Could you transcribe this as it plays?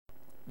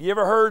You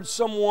ever heard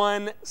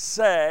someone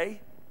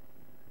say,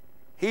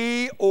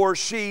 he or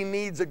she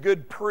needs a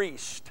good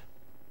priest?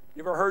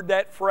 You ever heard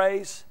that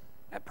phrase?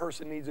 That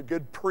person needs a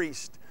good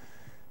priest.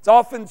 It's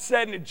often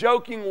said in a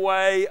joking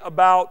way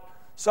about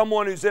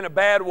someone who's in a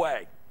bad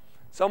way,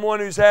 someone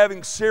who's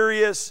having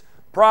serious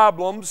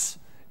problems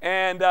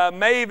and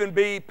may even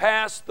be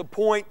past the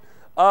point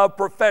of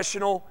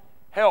professional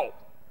help.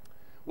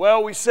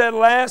 Well, we said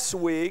last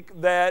week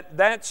that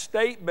that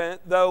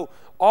statement, though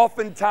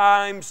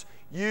oftentimes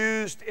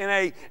used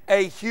in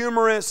a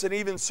humorous and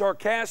even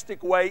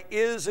sarcastic way,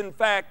 is in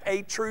fact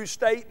a true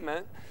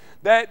statement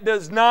that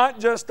does not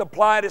just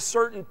apply to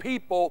certain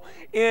people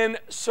in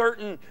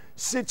certain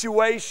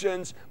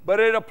situations, but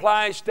it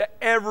applies to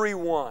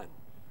everyone.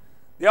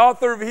 The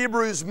author of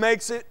Hebrews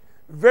makes it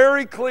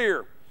very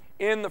clear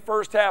in the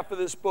first half of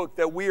this book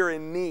that we are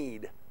in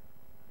need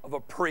of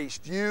a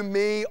priest. You,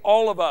 me,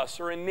 all of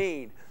us are in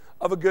need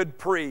of a good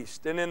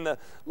priest. And in the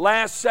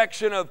last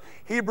section of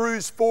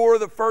Hebrews 4,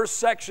 the first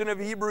section of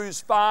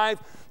Hebrews 5,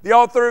 the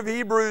author of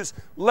Hebrews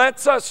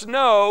lets us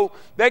know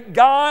that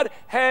God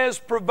has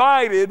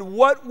provided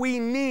what we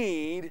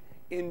need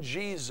in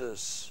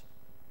Jesus.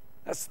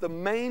 That's the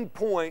main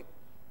point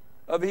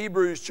of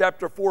Hebrews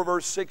chapter 4,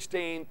 verse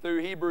 16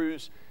 through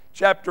Hebrews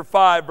chapter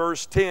 5,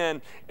 verse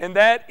 10. And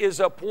that is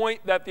a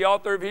point that the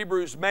author of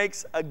Hebrews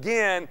makes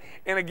again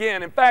and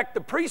again. In fact,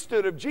 the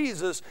priesthood of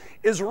Jesus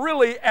is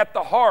really at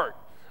the heart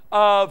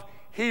of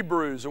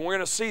Hebrews, and we're going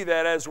to see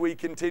that as we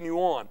continue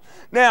on.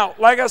 Now,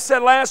 like I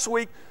said last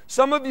week,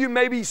 some of you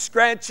may be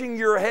scratching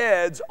your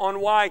heads on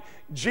why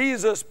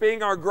Jesus,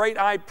 being our great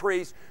high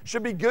priest,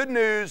 should be good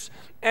news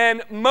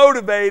and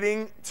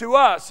motivating to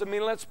us. I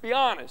mean, let's be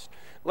honest.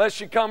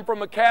 Unless you come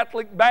from a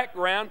Catholic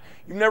background,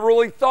 you've never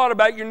really thought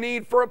about your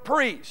need for a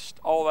priest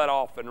all that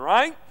often,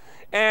 right?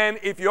 And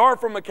if you are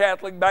from a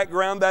Catholic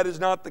background, that is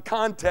not the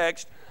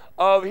context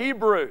of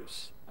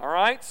Hebrews, all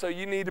right? So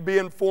you need to be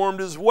informed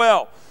as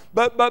well.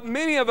 But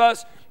many of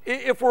us,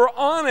 if we're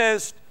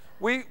honest,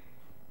 we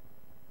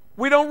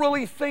don't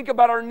really think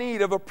about our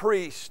need of a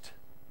priest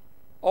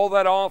all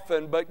that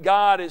often, but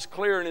God is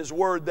clear in His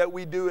Word that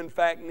we do in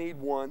fact need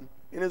one.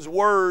 In His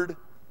Word,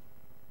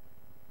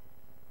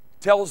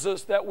 tells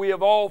us that we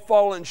have all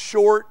fallen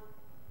short.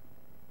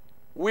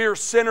 We are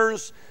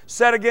sinners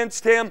set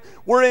against Him.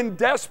 We're in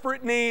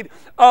desperate need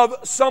of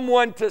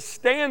someone to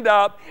stand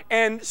up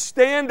and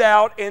stand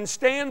out and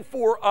stand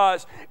for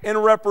us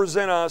and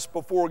represent us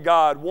before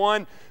God.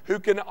 One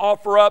who can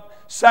offer up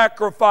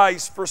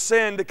sacrifice for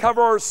sin, to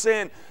cover our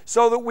sin,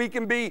 so that we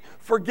can be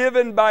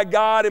forgiven by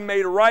God and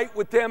made right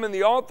with Him. And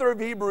the author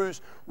of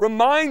Hebrews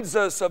reminds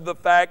us of the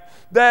fact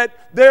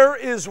that there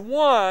is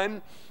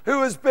one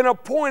who has been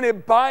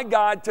appointed by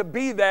God to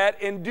be that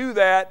and do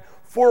that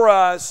for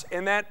us,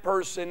 and that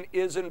person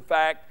is in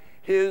fact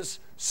His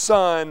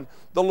Son,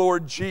 the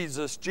Lord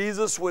Jesus.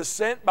 Jesus was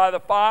sent by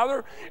the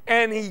Father,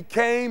 and He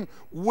came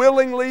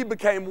willingly,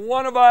 became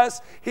one of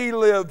us. He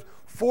lived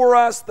for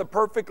us the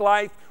perfect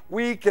life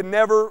we can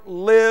never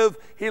live.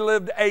 He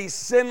lived a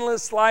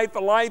sinless life, a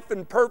life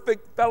in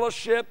perfect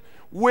fellowship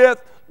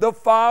with the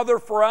Father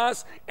for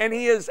us, and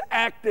He has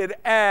acted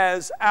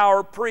as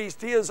our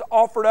priest. He has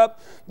offered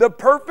up the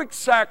perfect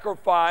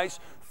sacrifice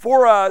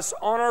for us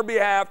on our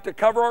behalf to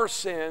cover our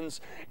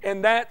sins,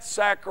 and that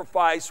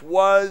sacrifice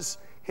was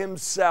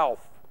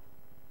Himself.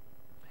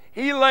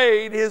 He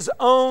laid His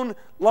own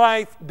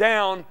life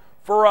down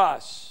for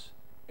us,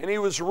 and He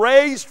was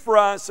raised for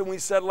us, and we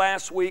said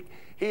last week,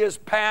 He has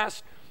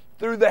passed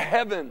through the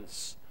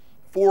heavens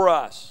for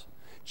us.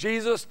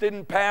 Jesus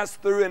didn't pass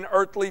through an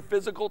earthly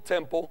physical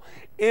temple,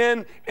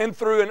 in and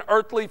through an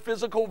earthly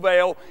physical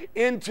veil,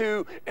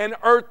 into an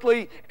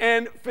earthly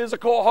and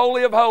physical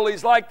holy of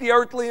holies like the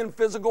earthly and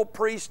physical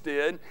priest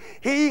did.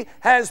 He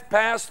has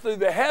passed through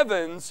the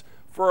heavens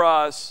for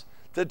us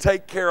to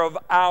take care of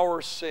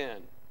our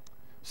sin.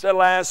 Said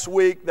last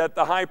week that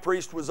the high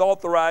priest was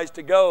authorized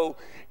to go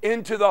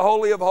into the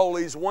Holy of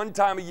Holies one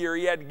time a year.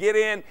 He had to get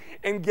in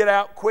and get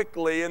out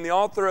quickly. And the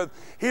author of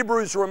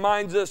Hebrews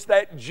reminds us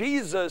that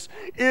Jesus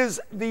is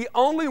the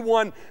only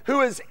one who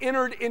has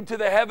entered into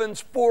the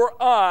heavens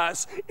for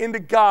us,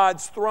 into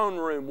God's throne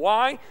room.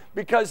 Why?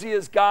 Because He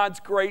is God's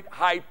great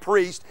high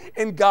priest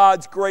and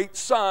God's great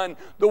Son,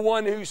 the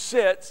one who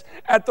sits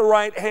at the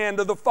right hand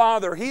of the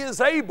Father. He is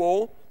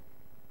able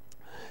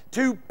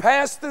to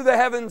pass through the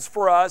heavens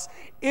for us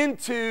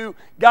into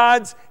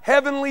God's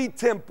heavenly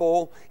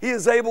temple. He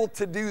is able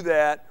to do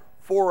that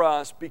for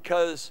us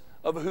because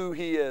of who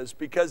He is,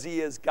 because He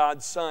is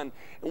God's Son.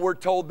 And we're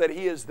told that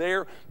He is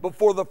there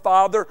before the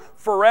Father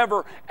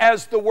forever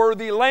as the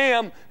worthy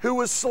Lamb who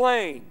was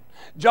slain.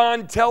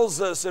 John tells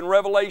us in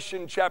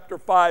Revelation chapter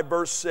 5,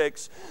 verse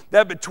 6,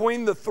 that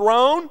between the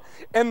throne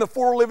and the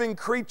four living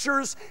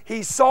creatures,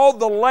 He saw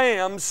the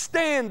Lamb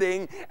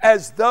standing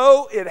as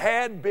though it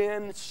had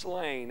been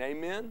slain.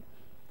 Amen?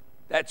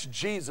 That's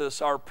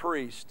Jesus, our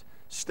priest,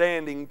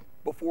 standing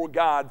before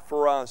God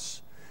for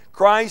us.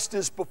 Christ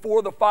is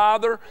before the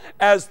Father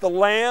as the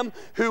Lamb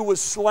who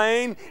was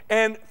slain,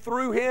 and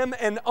through Him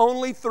and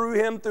only through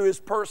Him, through His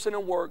person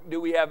and work, do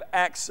we have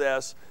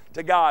access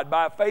to God.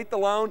 By faith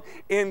alone,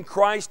 in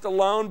Christ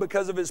alone,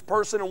 because of His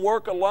person and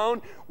work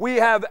alone, we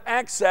have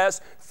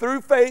access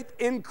through faith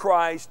in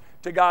Christ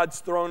to God's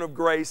throne of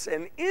grace.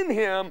 And in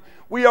Him,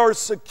 we are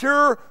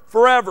secure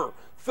forever.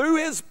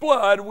 Through His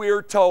blood, we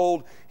are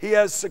told, He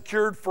has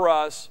secured for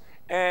us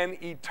an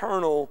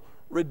eternal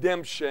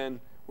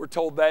redemption. We're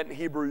told that in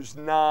Hebrews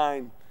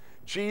 9.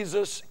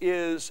 Jesus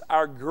is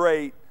our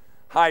great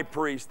high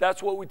priest.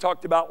 That's what we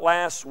talked about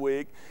last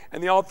week.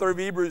 And the author of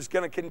Hebrews is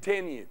going to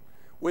continue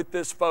with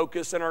this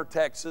focus in our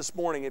text this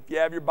morning. If you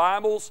have your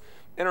Bibles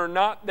and are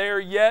not there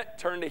yet,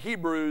 turn to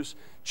Hebrews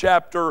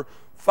chapter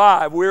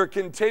 5. We're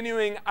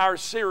continuing our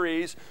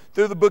series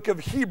through the book of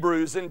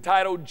Hebrews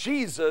entitled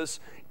Jesus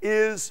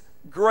is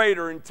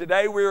Greater. And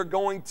today we are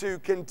going to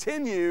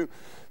continue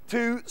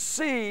to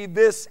see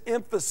this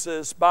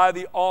emphasis by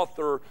the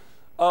author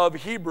of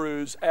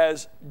Hebrews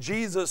as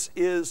Jesus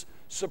is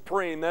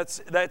supreme.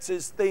 That's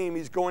his theme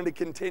he's going to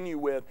continue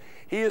with.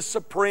 He is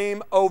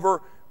supreme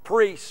over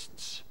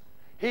priests.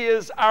 He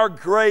is our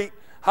great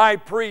high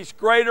priest,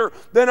 greater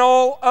than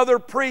all other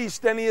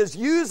priests, and he is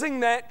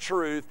using that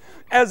truth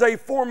as a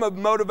form of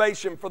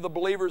motivation for the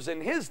believers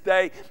in his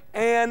day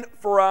and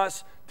for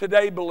us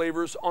today,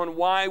 believers, on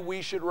why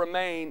we should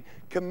remain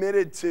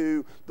committed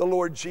to the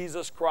Lord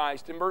Jesus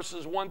Christ. In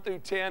verses 1 through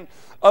 10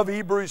 of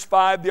Hebrews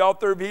 5, the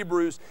author of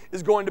Hebrews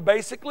is going to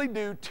basically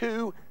do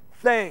two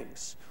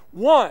things.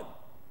 One,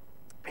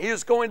 he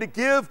is going to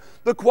give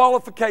the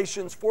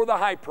qualifications for the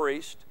high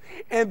priest,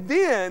 and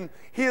then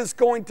he is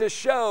going to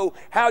show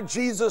how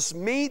Jesus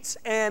meets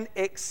and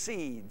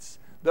exceeds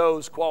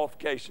those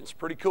qualifications.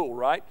 Pretty cool,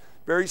 right?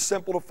 Very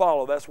simple to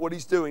follow. That's what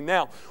he's doing.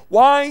 Now,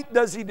 why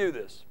does he do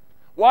this?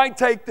 Why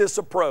take this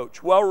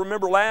approach? Well,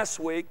 remember last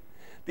week,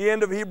 the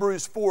end of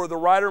Hebrews 4, the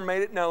writer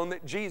made it known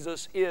that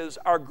Jesus is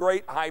our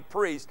great high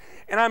priest.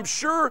 And I'm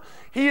sure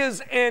he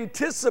is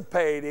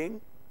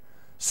anticipating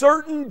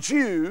certain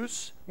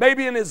Jews,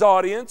 maybe in his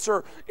audience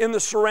or in the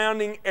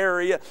surrounding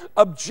area,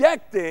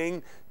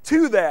 objecting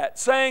to that,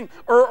 saying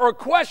or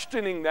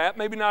questioning that,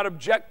 maybe not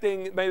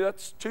objecting, maybe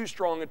that's too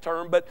strong a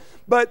term,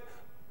 but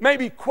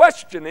maybe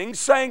questioning,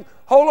 saying,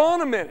 hold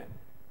on a minute.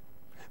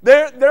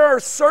 There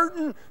are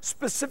certain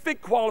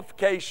specific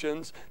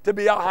qualifications to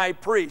be a high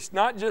priest.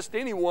 Not just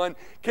anyone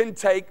can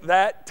take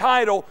that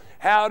title.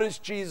 How does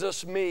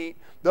Jesus meet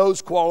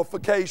those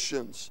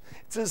qualifications?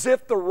 It's as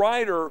if the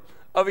writer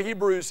of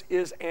Hebrews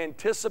is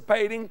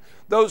anticipating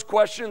those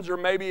questions, or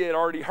maybe he had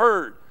already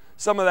heard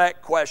some of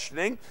that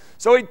questioning.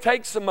 So he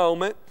takes a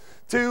moment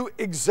to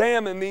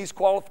examine these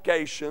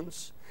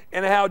qualifications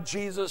and how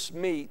Jesus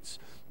meets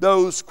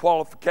those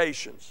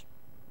qualifications.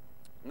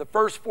 In the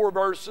first 4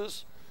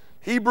 verses,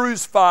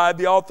 Hebrews 5,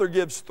 the author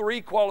gives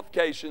 3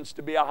 qualifications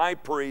to be a high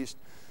priest.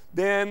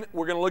 Then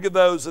we're going to look at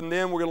those, and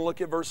then we're going to look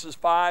at verses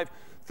 5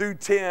 through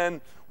 10,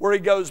 where he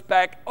goes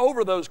back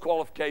over those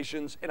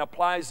qualifications and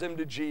applies them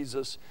to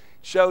Jesus,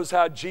 shows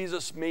how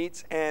Jesus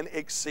meets and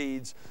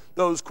exceeds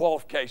those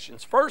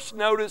qualifications. First,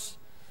 notice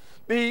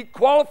the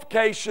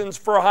qualifications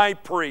for a high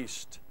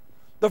priest.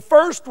 The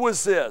first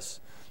was this: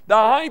 the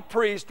high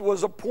priest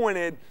was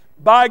appointed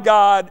by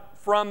God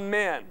from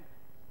men.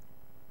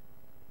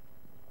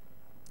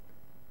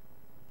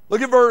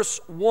 Look at verse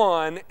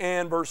 1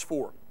 and verse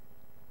 4.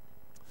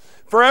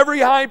 For every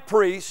high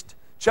priest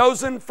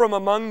chosen from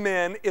among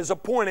men is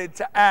appointed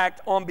to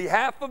act on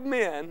behalf of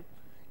men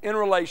in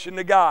relation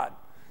to God.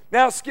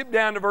 Now skip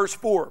down to verse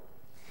 4.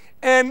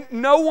 And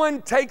no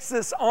one takes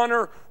this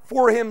honor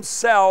for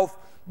himself,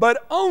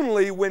 but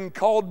only when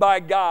called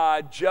by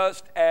God,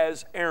 just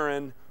as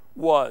Aaron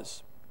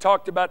was.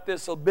 Talked about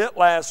this a bit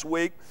last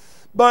week,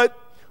 but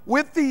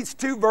with these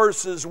 2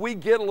 verses, we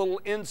get a little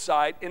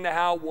insight into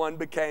how one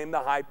became the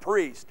high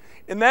priest.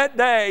 In that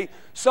day,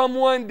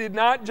 someone did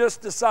not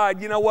just decide,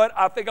 you know what,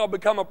 I think I'll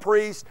become a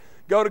priest,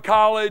 go to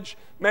college,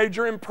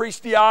 major in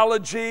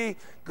priestology,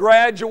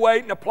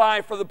 graduate, and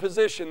apply for the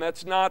position.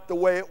 That's not the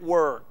way it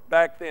worked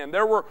back then.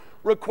 There were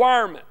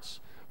requirements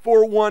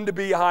for one to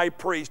be high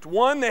priest.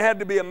 1, they had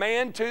to be a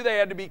man. 2, they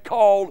had to be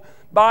called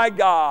by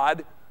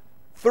God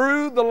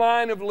through the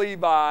line of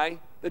Levi,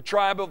 the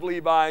tribe of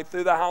Levi,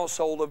 through the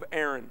household of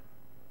Aaron.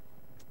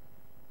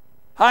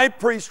 High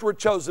priests were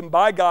chosen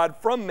by God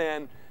from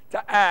men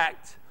to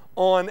act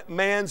on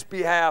man's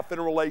behalf in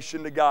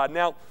relation to God.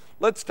 Now,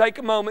 let's take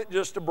a moment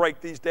just to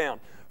break these down.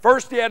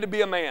 First, he had to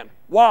be a man.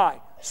 Why?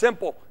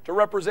 Simple, to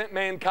represent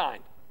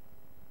mankind.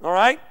 All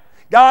right?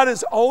 God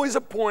has always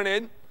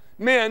appointed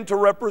men to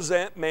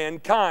represent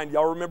mankind.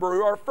 Y'all remember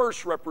who our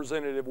first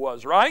representative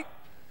was, right?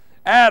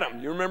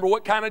 Adam. You remember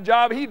what kind of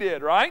job he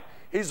did, right?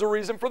 He's the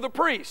reason for the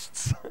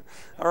priests.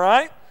 All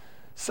right?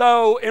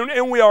 So,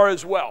 and we are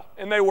as well,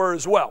 and they were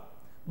as well.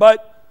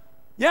 But,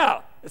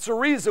 yeah, it's a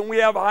reason we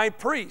have a high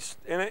priest,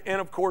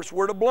 and of course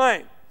we're to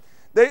blame.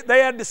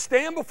 They had to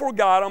stand before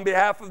God on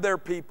behalf of their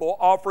people,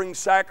 offering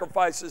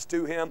sacrifices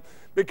to Him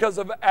because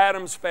of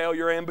Adam's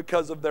failure and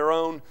because of their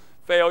own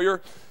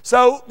failure.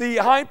 So the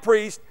high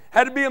priest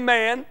had to be a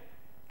man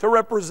to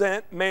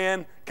represent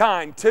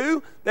mankind.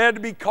 2, they had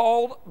to be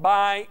called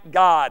by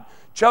God,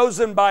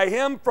 chosen by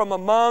Him from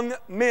among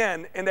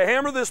men. And to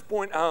hammer this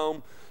point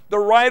home, the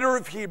writer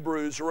of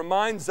Hebrews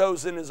reminds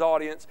those in his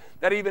audience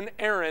that even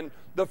Aaron,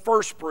 the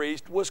first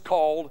priest, was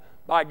called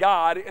by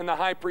God, and the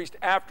high priest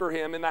after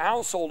him in the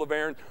household of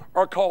Aaron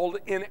are called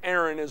in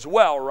Aaron as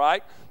well,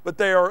 right? But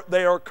they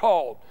are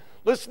called.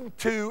 Listen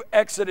to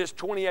Exodus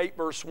 28,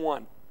 verse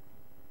 1.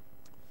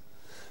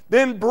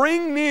 Then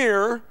bring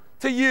near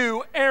to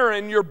you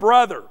Aaron, your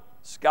brother.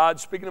 It's God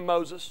speaking to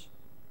Moses.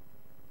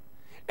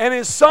 And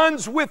his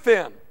sons with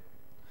him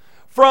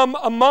from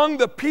among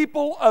the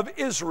people of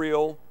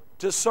Israel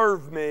to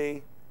serve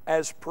me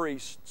as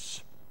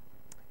priests.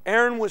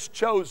 Aaron was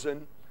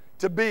chosen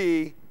to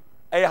be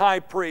a high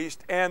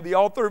priest, and the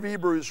author of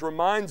Hebrews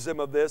reminds them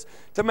of this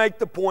to make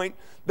the point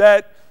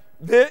that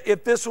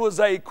if this was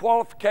a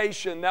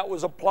qualification that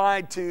was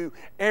applied to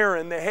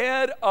Aaron, the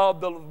head of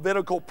the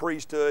Levitical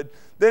priesthood,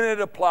 then it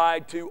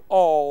applied to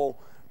all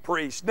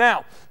priests.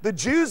 Now, the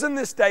Jews in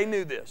this day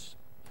knew this,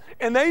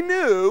 and they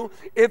knew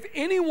if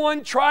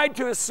anyone tried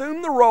to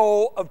assume the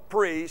role of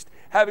priest,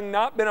 having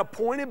not been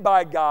appointed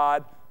by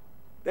God,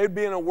 they'd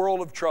be in a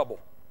world of trouble.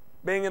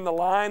 Being in the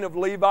line of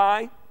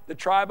Levi, the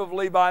tribe of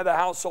Levi, the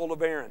household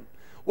of Aaron.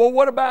 Well,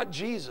 what about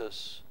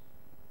Jesus?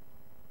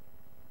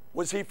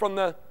 Was he from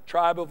the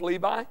tribe of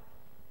Levi?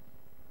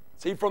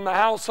 Is he from the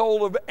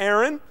household of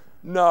Aaron?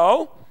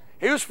 No.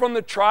 He was from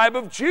the tribe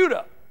of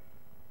Judah,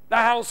 the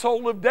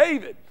household of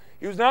David.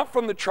 He was not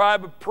from the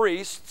tribe of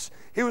priests.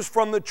 He was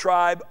from the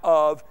tribe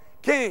of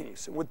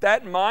kings. And with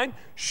that in mind,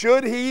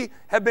 should he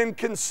have been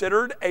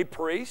considered a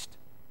priest?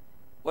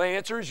 Well, the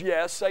answer is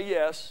yes. Say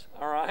yes.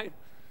 All right.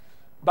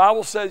 The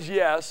Bible says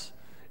yes.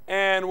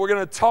 And we're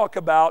going to talk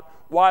about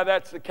why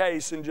that's the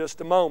case in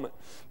just a moment.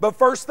 But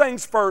first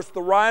things first,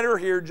 the writer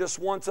here just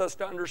wants us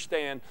to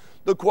understand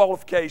the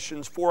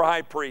qualifications for a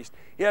high priest.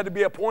 He had to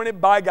be appointed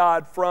by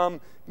God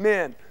from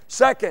men.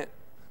 Second,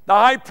 the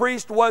high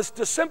priest was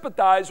to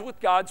sympathize with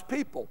God's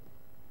people.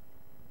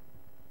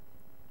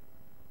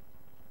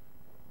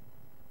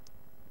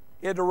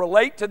 He had to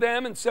relate to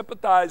them and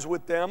sympathize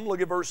with them.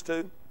 Look at verse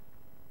 2.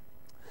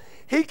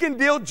 He can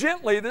deal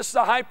gently, this is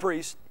a high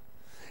priest,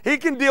 he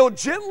can deal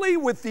gently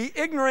with the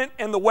ignorant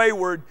and the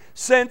wayward,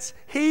 since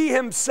he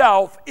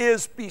himself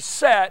is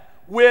beset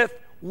with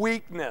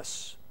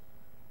weakness.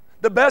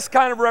 The best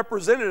kind of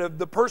representative,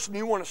 the person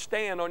you want to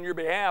stand on your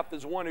behalf,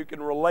 is one who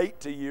can relate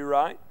to you,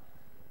 right?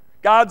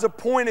 God's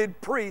appointed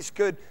priest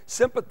could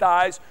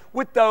sympathize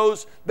with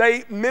those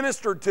they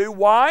ministered to.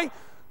 Why?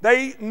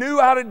 They knew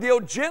how to deal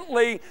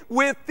gently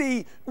with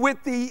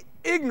the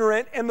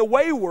ignorant and the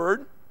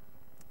wayward,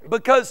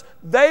 because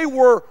they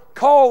were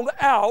called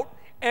out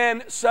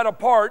and set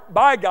apart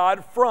by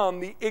God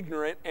from the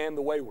ignorant and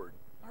the wayward.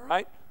 All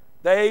right?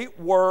 They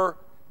were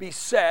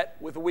beset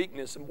with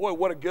weakness. And boy,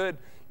 what a good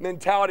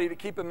mentality to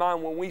keep in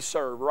mind when we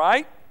serve,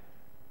 right?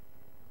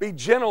 Be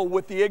gentle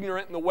with the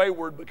ignorant and the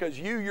wayward, because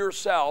you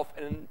yourself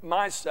and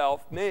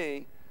myself,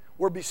 me,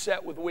 we're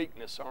beset with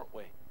weakness, aren't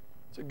we?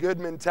 It's a good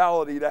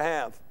mentality to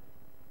have.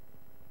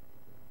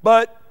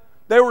 But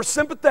they were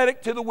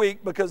sympathetic to the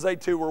weak because they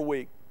too were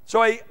weak.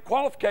 So a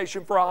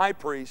qualification for a high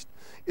priest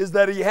is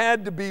that he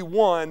had to be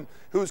one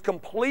who is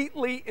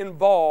completely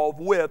involved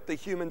with the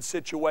human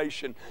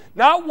situation.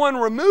 Not one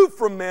removed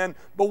from men,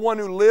 but one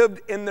who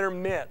lived in their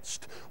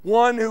midst.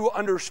 One who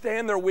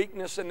understands their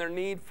weakness and their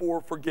need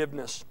for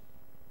forgiveness.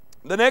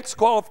 The next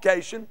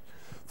qualification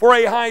for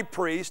a high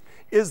priest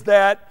is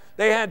that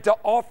they had to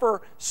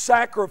offer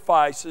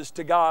sacrifices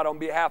to God on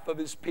behalf of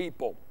His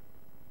people.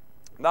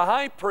 The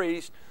high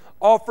priest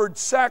offered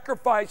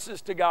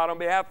sacrifices to God on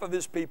behalf of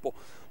His people.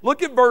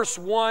 Look at verse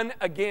 1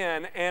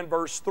 again and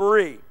verse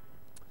 3.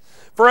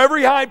 For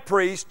every high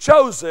priest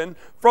chosen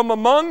from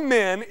among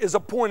men is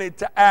appointed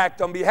to act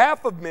on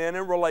behalf of men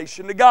in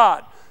relation to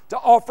God, to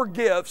offer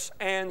gifts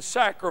and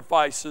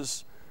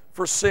sacrifices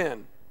for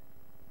sin.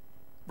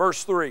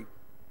 Verse 3.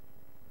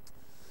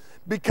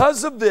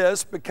 Because of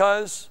this,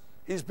 because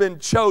he's been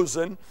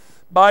chosen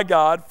by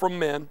God from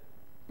men,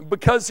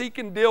 because he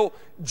can deal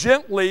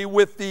gently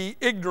with the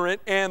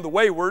ignorant and the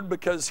wayward,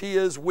 because he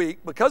is weak,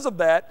 because of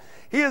that,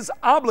 he is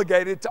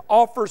obligated to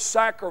offer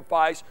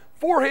sacrifice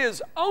for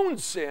his own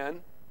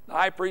sin. The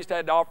high priest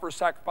had to offer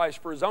sacrifice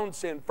for his own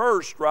sin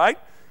first, right?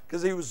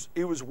 Because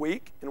he was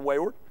weak and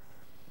wayward.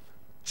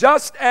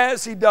 Just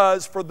as he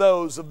does for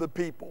those of the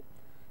people.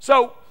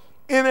 So,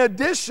 in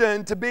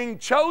addition to being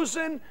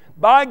chosen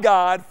by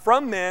God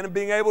from men and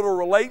being able to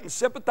relate and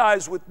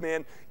sympathize with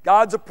men,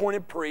 God's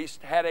appointed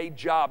priest had a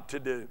job to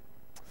do.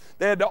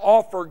 They had to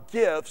offer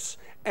gifts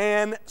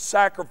and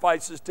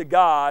sacrifices to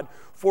God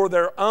for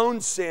their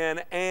own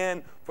sin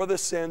and for the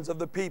sins of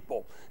the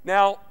people.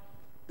 Now,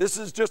 this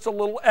is just a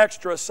little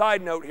extra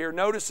side note here.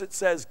 Notice it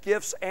says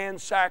gifts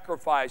and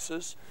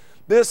sacrifices.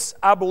 This,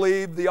 I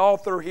believe, the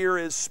author here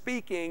is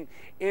speaking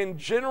in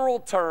general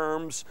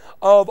terms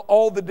of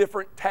all the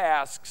different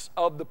tasks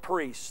of the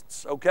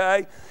priests,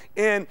 okay?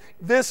 In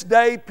this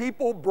day,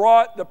 people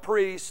brought the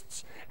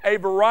priests a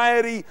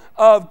variety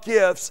of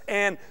gifts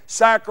and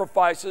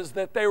sacrifices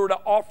that they were to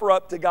offer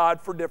up to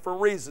God for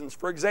different reasons.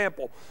 For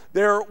example,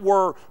 there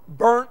were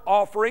burnt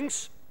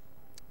offerings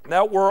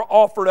that were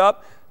offered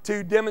up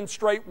to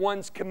demonstrate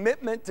one's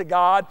commitment to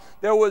God.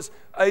 There was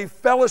a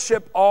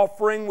fellowship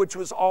offering which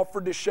was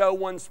offered to show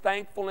one's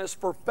thankfulness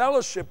for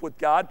fellowship with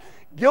God.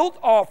 Guilt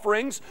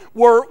offerings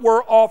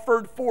were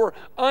offered for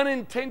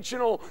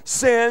unintentional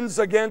sins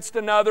against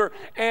another,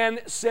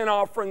 and sin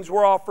offerings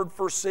were offered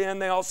for sin.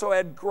 They also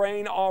had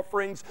grain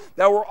offerings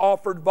that were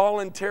offered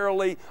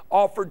voluntarily,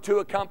 offered to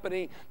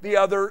accompany the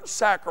other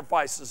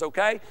sacrifices,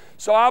 okay?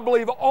 So I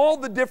believe all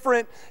the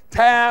different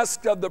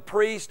tasks of the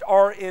priest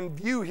are in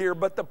view here,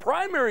 but the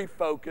primary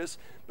focus,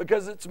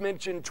 because it's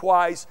mentioned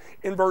twice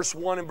in verse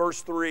 1 and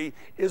verse 3,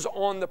 is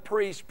on the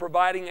priest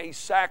providing a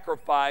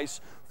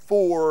sacrifice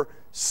for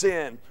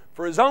sin,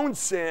 for his own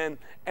sin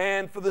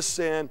and for the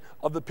sin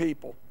of the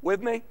people.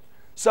 With me?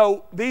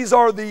 So these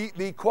are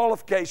the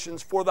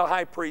qualifications for the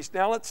high priest.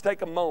 Now let's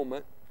take a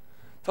moment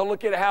to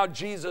look at how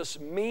Jesus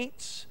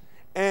meets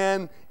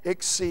and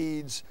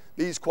exceeds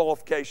these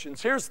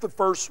qualifications. Here's the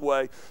first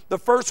way. The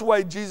first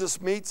way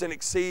Jesus meets and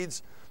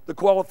exceeds the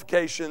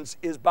qualifications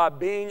is by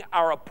being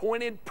our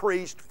appointed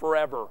priest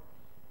forever.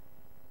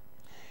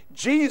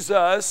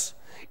 Jesus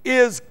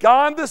is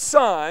God the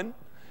Son,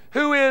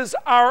 who is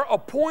our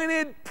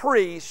appointed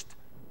priest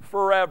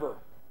forever.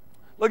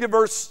 Look at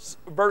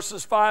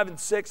verses 5 and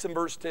 6 and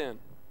verse 10.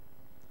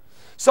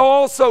 So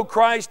also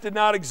Christ did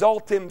not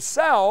exalt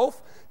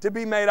himself to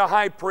be made a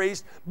high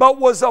priest, but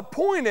was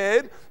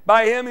appointed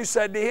by him who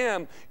said to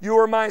him, "You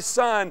are my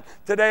son,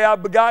 today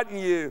I've begotten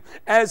you."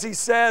 As he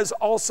says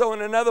also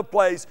in another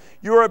place,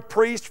 "You are a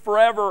priest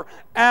forever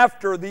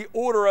after the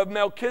order of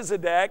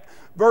Melchizedek."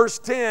 Verse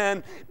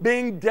 10,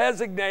 being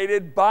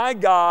designated by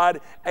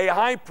God a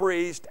high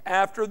priest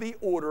after the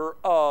order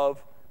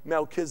of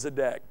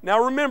Melchizedek.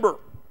 Now remember,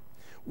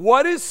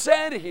 what is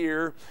said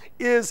here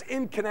is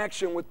in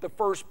connection with the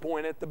first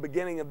point at the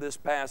beginning of this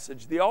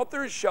passage. The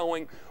author is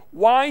showing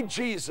why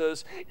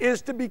Jesus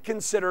is to be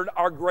considered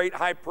our great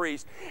high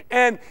priest.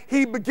 And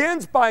he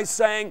begins by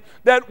saying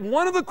that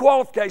one of the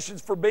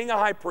qualifications for being a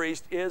high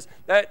priest is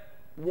that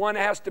one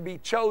has to be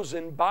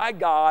chosen by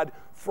God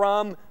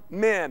from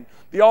men.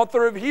 The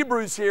author of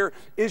Hebrews here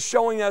is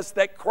showing us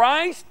that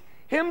Christ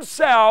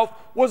himself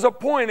was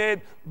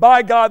appointed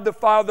by God the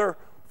Father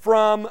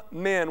from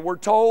men. We're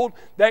told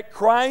that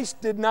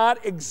Christ did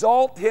not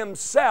exalt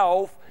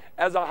himself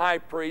as a high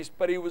priest,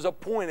 but he was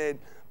appointed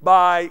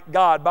by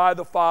God, by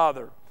the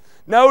Father.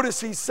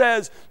 Notice he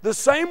says, the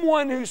same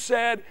one who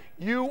said,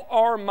 "You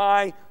are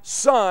my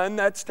son,"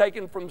 that's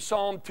taken from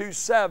Psalm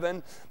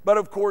 2:7, but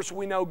of course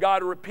we know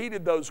God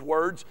repeated those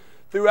words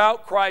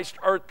throughout Christ's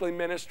earthly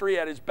ministry,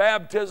 at his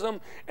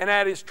baptism and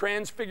at his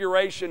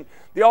transfiguration.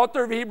 The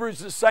author of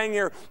Hebrews is saying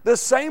here, the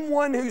same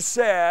one who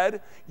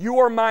said, "You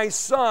are my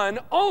son,"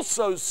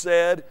 also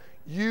said,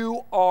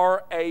 "You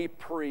are a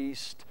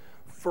priest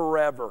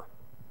forever."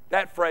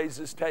 That phrase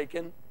is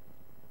taken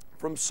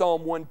from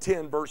Psalm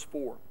 110, verse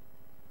 4.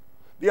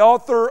 The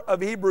author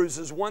of Hebrews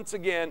is once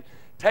again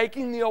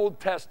taking the Old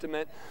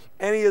Testament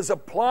and he is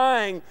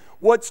applying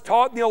what's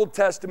taught in the Old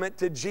Testament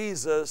to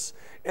Jesus.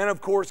 And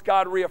of course,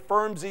 God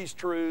reaffirms these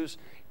truths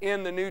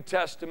in the New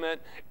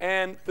Testament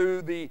and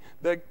through the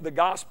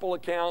gospel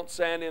accounts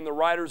and in the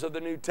writers of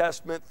the New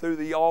Testament through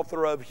the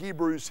author of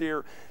Hebrews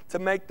here to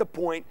make the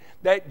point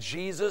that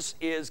Jesus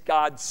is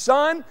God's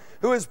Son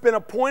who has been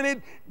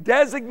appointed,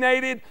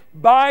 designated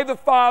by the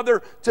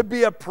Father to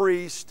be a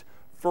priest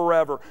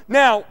forever.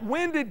 Now,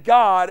 when did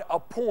God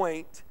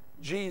appoint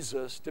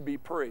Jesus to be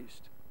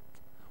priest?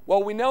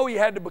 Well, we know he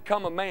had to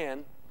become a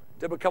man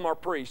to become our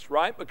priest,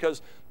 right?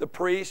 Because the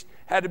priest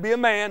had to be a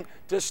man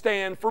to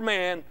stand for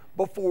man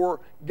before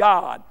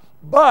God.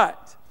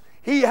 But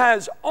he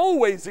has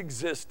always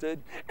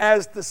existed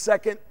as the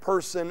second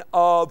person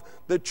of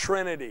the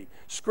Trinity.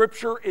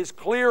 Scripture is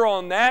clear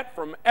on that.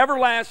 From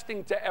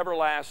everlasting to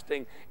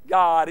everlasting,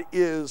 God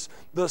is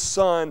the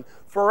Son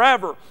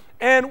forever.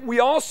 And we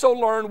also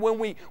learn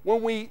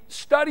when we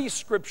study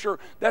Scripture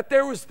that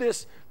there was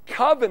this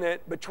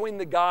covenant between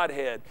the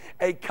Godhead,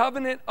 a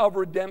covenant of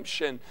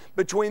redemption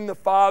between the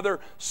Father,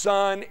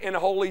 Son, and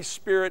Holy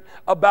Spirit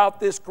about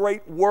this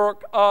great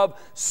work of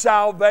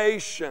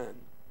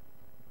salvation.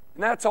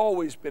 And that's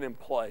always been in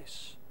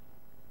place.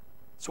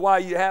 That's why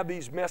you have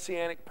these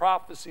messianic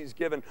prophecies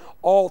given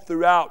all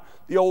throughout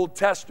the Old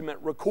Testament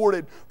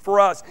recorded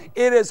for us.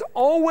 It has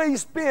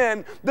always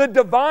been the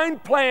divine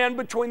plan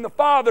between the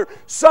Father,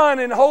 Son,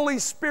 and Holy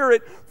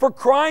Spirit for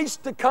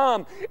Christ to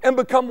come and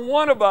become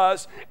one of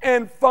us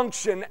and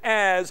function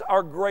as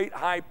our great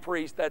high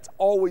priest. That's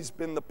always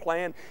been the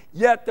plan.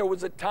 Yet there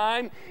was a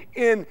time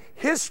in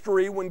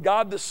history when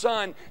God the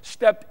Son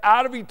stepped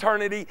out of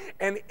eternity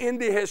and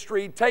into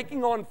history,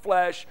 taking on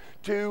flesh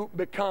to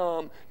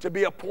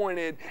be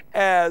appointed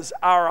as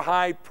our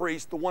high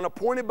priest, the one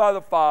appointed by the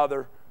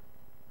Father.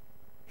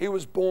 He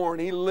was born,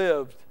 he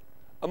lived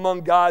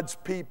among God's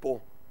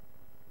people.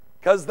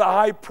 Because the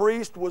high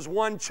priest was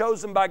one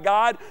chosen by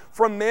God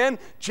from men,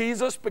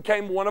 Jesus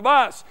became one of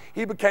us.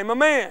 He became a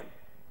man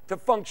to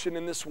function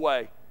in this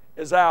way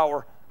as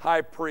our high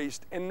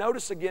priest. And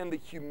notice again the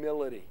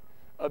humility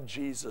of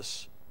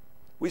Jesus.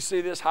 We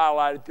see this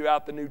highlighted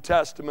throughout the New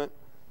Testament.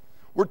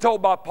 We're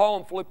told by Paul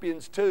in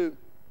Philippians 2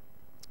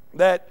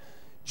 that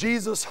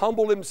Jesus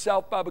humbled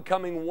himself by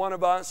becoming one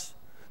of us.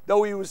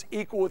 Though he was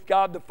equal with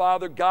God the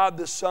Father, God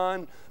the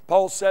Son,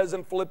 Paul says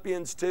in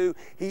Philippians 2,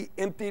 he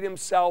emptied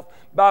himself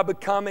by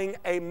becoming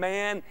a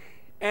man.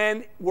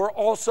 And we're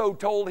also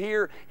told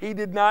here, he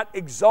did not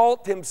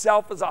exalt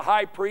himself as a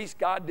high priest.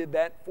 God did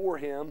that for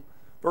him.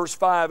 Verse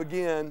 5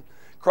 again,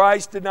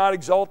 Christ did not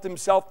exalt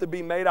himself to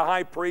be made a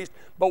high priest,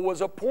 but was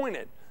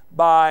appointed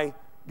by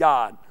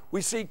God.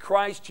 We see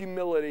Christ's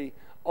humility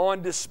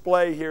on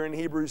display here in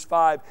Hebrews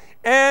 5.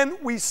 And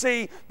we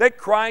see that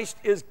Christ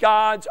is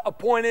God's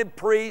appointed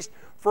priest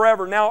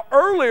forever. Now,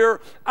 earlier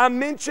I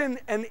mentioned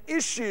an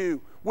issue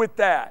with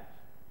that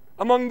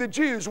among the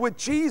Jews with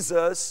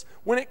Jesus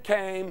when it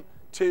came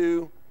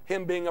to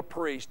him being a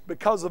priest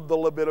because of the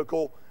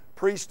Levitical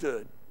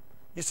priesthood.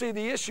 You see,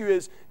 the issue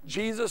is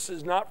Jesus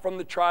is not from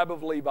the tribe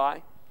of Levi.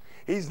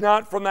 He's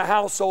not from the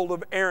household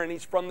of Aaron.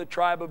 He's from the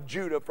tribe of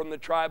Judah, from the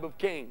tribe of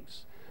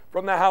kings,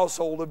 from the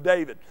household of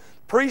David.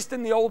 Priests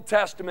in the Old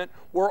Testament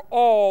were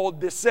all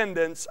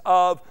descendants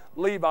of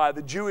Levi,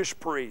 the Jewish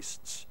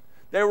priests.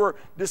 They were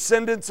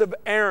descendants of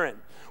Aaron.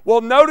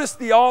 Well, notice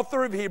the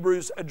author of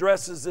Hebrews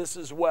addresses this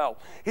as well.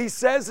 He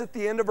says at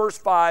the end of verse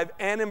 5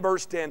 and in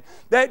verse 10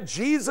 that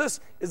Jesus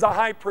is a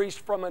high priest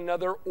from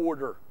another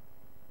order.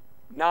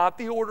 Not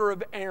the order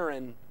of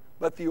Aaron,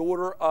 but the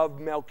order of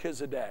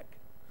Melchizedek.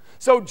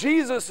 So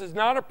Jesus is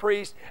not a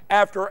priest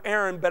after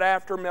Aaron, but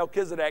after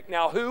Melchizedek.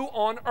 Now, who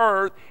on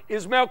earth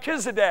is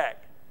Melchizedek?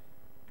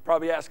 You're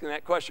probably asking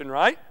that question,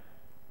 right?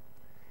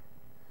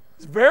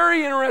 It's a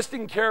very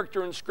interesting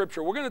character in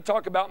Scripture. We're going to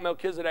talk about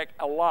Melchizedek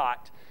a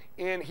lot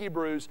in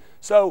Hebrews.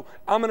 So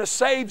I'm going to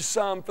save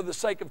some for the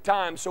sake of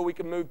time so we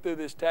can move through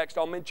this text.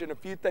 I'll mention a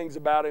few things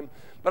about him,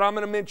 but I'm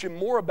going to mention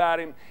more about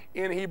him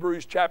in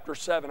Hebrews chapter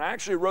 7. I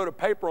actually wrote a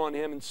paper on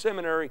him in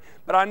seminary,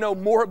 but I know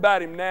more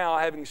about him now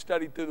having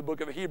studied through the book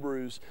of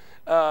Hebrews.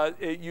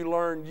 You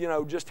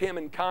learn, just him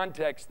in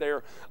context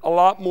there, a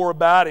lot more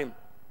about him.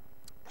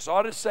 So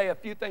I'll just say a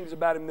few things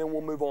about him, then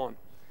we'll move on.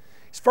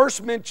 He's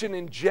first mentioned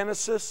in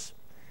Genesis.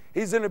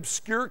 He's an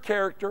obscure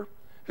character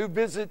who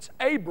visits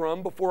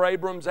Abram before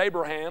Abram's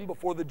Abraham,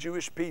 before the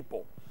Jewish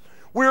people.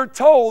 We're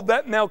told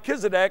that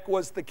Melchizedek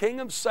was the king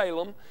of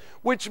Salem,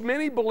 which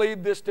many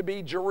believe this to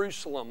be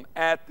Jerusalem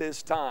at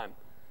this time.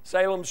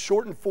 Salem's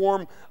shortened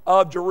form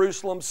of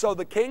Jerusalem. So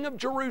the king of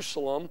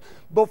Jerusalem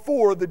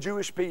before the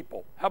Jewish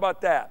people. How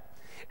about that?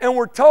 And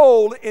we're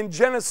told in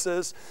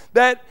Genesis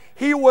that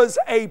he was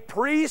a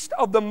priest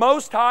of the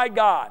Most High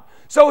God.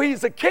 So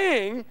he's a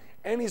king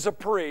and he's a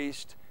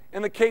priest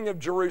and the king of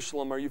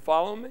Jerusalem. Are you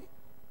following me?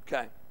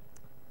 Okay.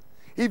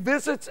 He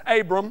visits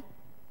Abram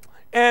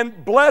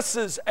and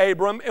blesses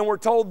Abram, and we're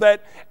told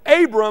that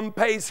Abram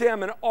pays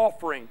him an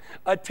offering,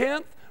 a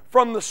tenth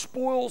from the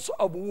spoils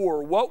of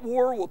war. What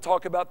war? We'll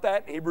talk about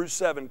that in Hebrews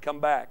 7.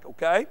 Come back,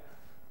 okay?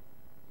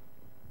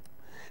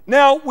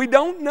 Now, we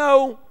don't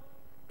know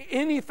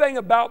anything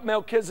about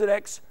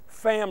Melchizedek's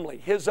family,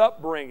 his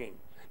upbringing.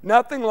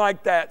 Nothing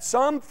like that.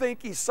 Some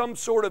think he's some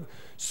sort of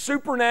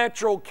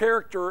supernatural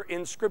character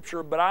in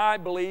Scripture, but I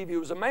believe he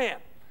was a man.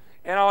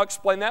 And I'll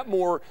explain that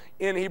more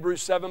in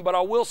Hebrews 7, but I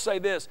will say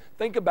this.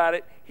 Think about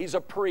it. He's a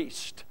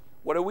priest.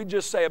 What did we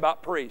just say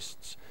about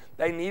priests?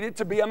 They needed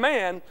to be a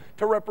man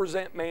to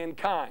represent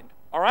mankind.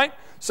 All right?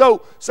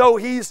 So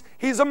he's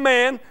a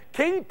man,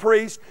 king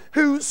priest,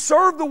 who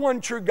served the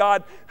one true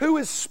God, who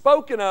is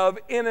spoken of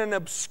in an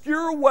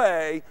obscure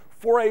way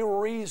for a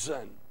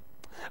reason.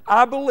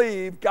 I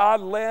believe God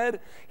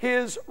led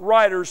his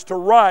writers to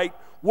write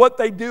what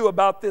they do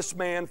about this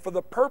man for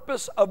the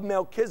purpose of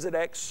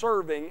Melchizedek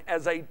serving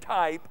as a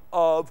type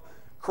of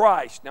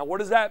Christ. Now, what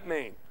does that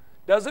mean?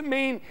 Doesn't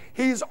mean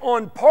he's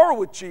on par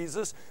with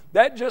Jesus.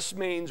 That just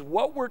means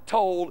what we're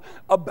told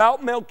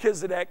about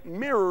Melchizedek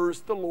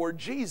mirrors the Lord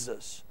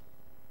Jesus.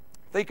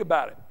 Think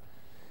about it.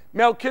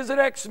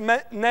 Melchizedek's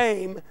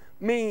name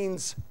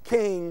means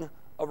king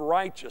of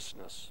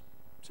righteousness.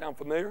 Sound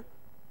familiar?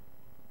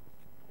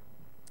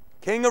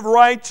 King of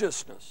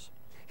righteousness.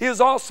 He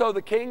is also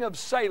the king of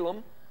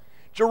Salem,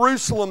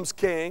 Jerusalem's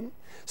king.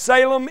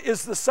 Salem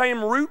is the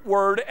same root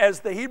word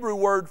as the Hebrew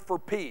word for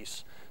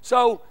peace.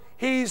 So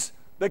he's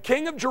the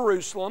king of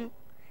Jerusalem,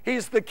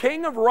 He's the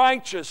King of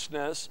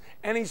righteousness,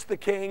 and He's the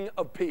King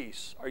of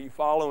peace. Are you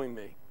following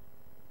me?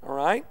 All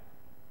right?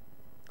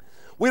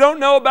 We don't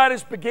know about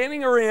His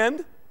beginning or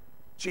end.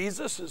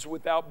 Jesus is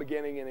without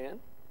beginning and end.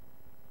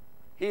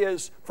 He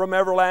is from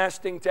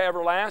everlasting to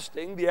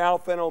everlasting, the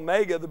Alpha and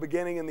Omega, the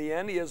beginning and the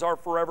end. He is our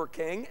forever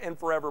King and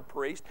forever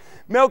priest.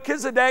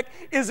 Melchizedek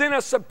is in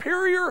a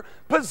superior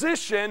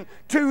position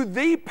to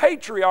the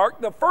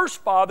patriarch, the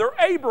first father,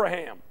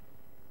 Abraham.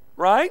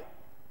 Right?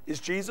 Is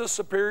Jesus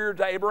superior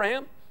to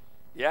Abraham?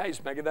 Yeah,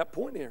 he's making that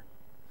point here.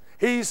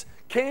 He's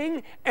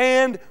king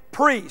and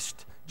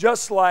priest,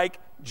 just like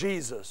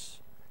Jesus.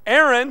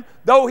 Aaron,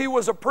 though he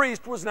was a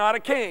priest, was not a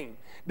king.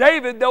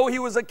 David, though he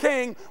was a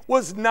king,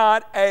 was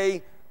not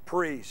a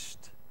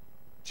priest.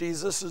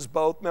 Jesus is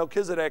both.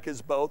 Melchizedek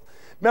is both.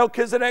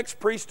 Melchizedek's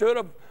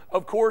priesthood,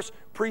 of course,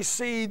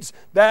 precedes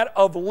that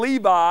of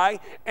Levi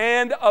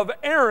and of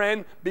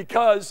Aaron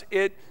because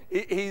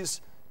he's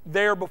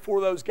there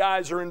before those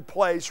guys are in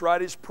place, right?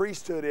 His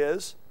priesthood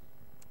is.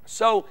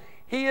 So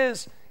he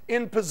is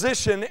in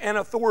position and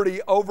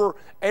authority over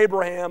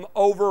Abraham,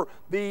 over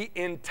the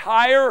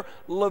entire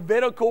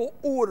Levitical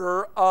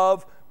order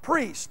of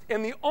priests.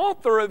 And the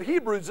author of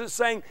Hebrews is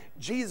saying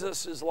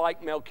Jesus is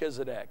like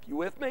Melchizedek. You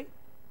with me?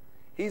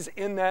 He's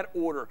in that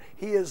order.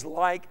 He is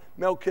like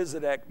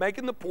Melchizedek,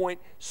 making the point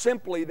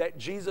simply that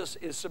Jesus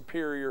is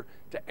superior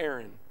to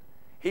Aaron.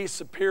 He's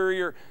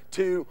superior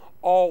to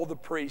all the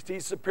priests.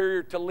 He's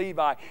superior to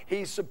Levi.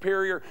 He's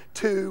superior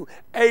to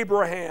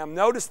Abraham.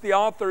 Notice the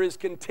author is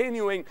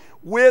continuing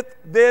with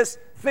this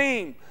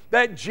theme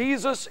that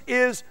Jesus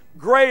is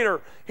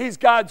greater. He's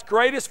God's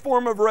greatest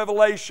form of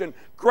revelation,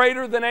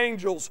 greater than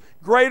angels,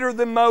 greater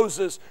than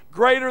Moses,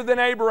 greater than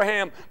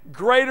Abraham,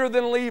 greater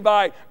than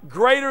Levi,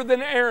 greater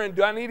than Aaron.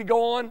 Do I need to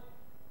go on?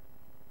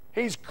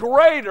 He's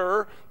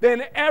greater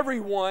than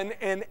everyone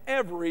and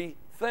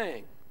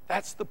everything.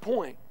 That's the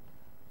point.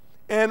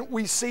 And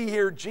we see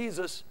here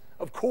Jesus,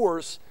 of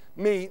course,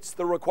 meets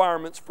the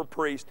requirements for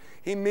priest.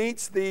 He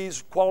meets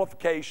these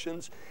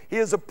qualifications. He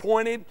is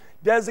appointed,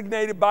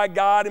 designated by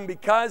God, and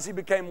because He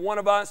became one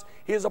of us,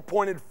 He is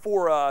appointed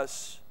for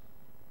us,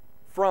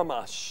 from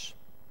us.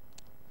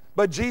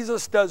 But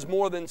Jesus does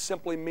more than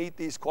simply meet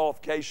these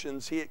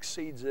qualifications. He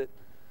exceeds it.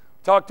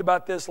 We talked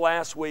about this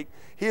last week.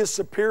 He is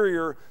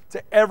superior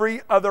to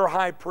every other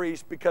high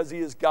priest because He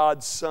is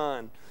God's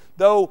Son.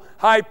 Though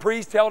high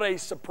priests held a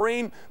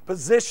supreme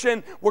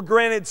position, were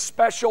granted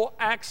special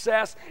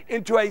access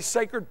into a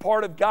sacred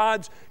part of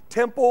God's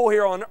temple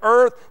here on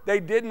earth, they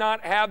did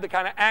not have the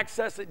kind of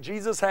access that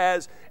Jesus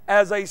has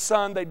as a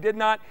son. They did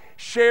not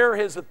share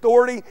His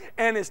authority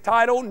and His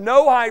title.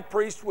 No high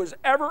priest was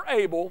ever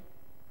able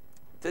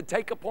to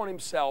take upon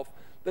himself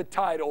the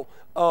title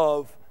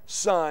of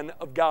Son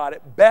of God.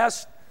 At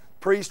best,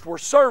 priests were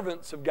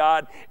servants of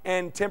God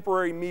and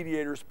temporary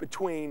mediators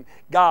between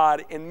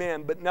God and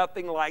men, but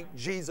nothing like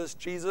Jesus.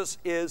 Jesus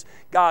is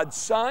God's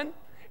Son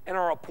and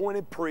our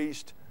appointed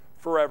priest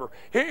forever.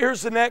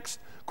 Here's the next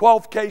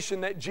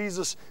qualification that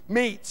Jesus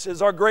meets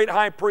as our great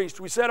high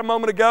priest. We said a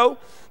moment ago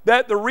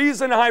that the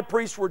reason high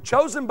priests were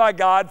chosen by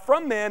God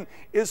from men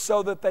is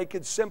so that they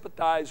could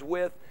sympathize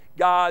with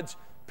God's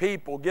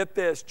people. Get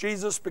this,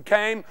 Jesus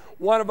became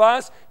one of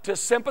us to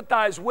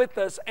sympathize with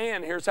us,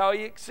 and here's how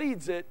He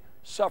exceeds it: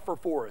 suffer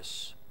for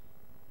us.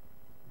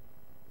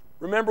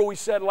 Remember, we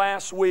said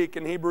last week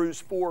in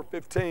Hebrews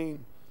 4:15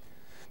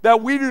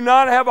 that we do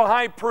not have a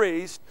high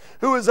priest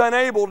who is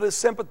unable to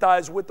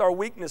sympathize with our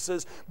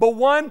weaknesses, but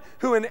one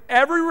who in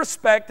every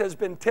respect has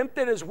been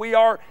tempted as we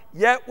are,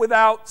 yet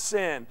without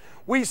sin.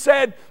 We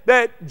said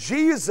that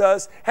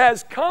Jesus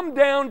has come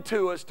down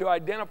to us to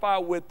identify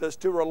with us,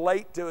 to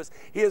relate to us.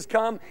 He has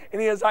come and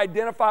He has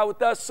identified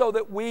with us so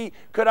that we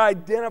could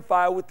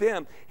identify with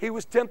Him. He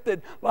was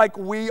tempted like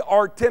we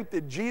are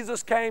tempted.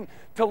 Jesus came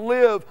to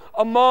live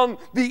among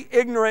the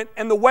ignorant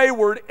and the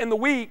wayward and the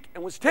weak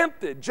and was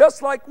tempted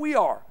just like we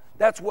are.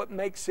 That's what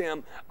makes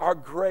Him our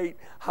great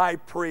high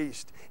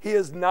priest. He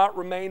has not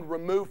remained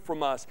removed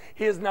from us.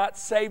 He has not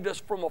saved us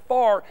from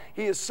afar.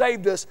 He has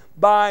saved us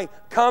by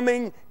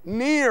coming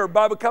near,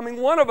 by becoming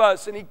one of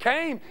us. And He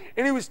came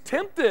and He was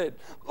tempted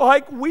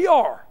like we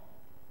are.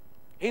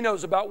 He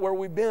knows about where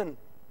we've been.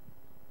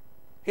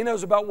 He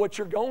knows about what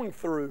you're going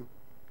through.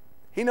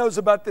 He knows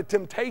about the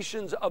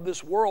temptations of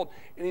this world,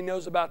 and He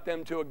knows about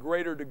them to a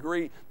greater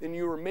degree than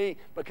you or me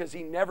because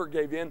He never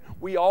gave in.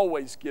 We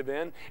always give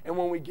in, and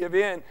when we give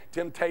in,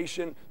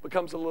 temptation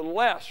becomes a little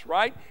less,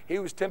 right? He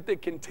was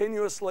tempted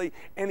continuously,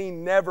 and He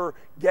never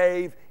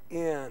gave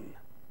in.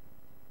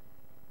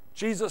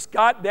 Jesus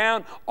got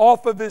down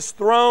off of His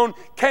throne,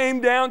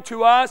 came down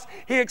to us.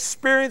 He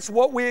experienced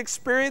what we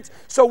experience.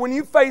 So when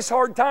you face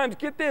hard times,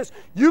 get this,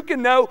 you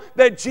can know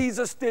that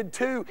Jesus did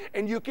too,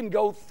 and you can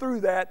go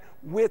through that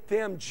with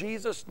Him.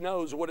 Jesus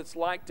knows what it's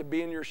like to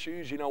be in your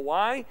shoes. You know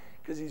why?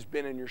 Because He's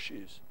been in your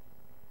shoes.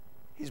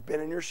 He's been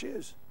in your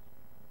shoes.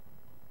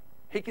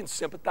 He can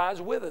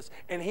sympathize with us,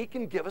 and He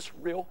can give us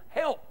real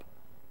help.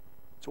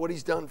 It's what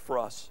He's done for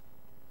us.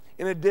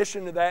 In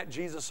addition to that,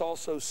 Jesus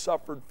also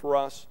suffered for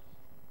us.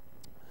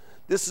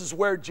 This is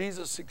where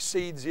Jesus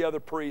exceeds the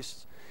other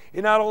priests. He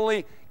not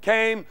only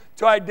came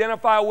to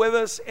identify with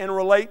us and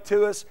relate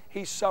to us,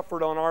 He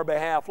suffered on our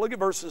behalf. Look at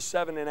verses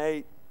 7 and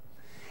 8.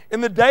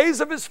 In the days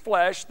of His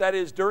flesh, that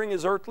is, during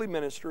His earthly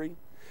ministry,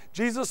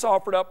 Jesus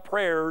offered up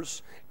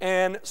prayers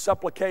and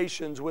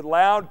supplications with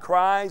loud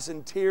cries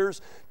and tears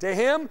to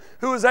Him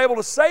who was able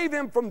to save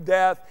Him from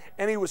death,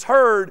 and He was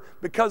heard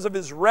because of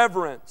His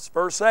reverence.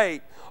 Verse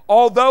 8,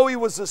 although He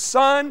was a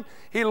Son,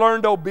 He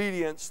learned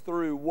obedience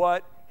through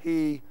what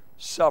He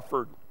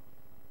suffered.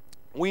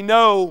 We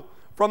know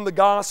from the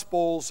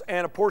Gospels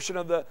and a portion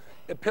of the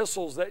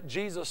epistles that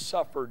Jesus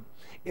suffered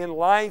in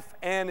life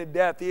and in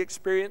death. He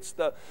experienced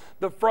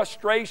the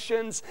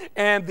frustrations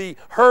and the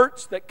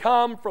hurts that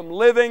come from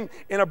living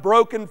in a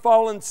broken,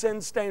 fallen,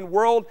 sin-stained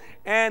world.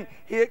 And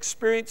He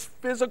experienced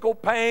physical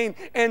pain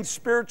and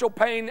spiritual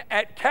pain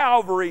at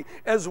Calvary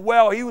as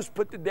well. He was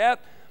put to death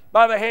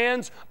by the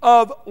hands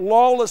of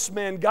lawless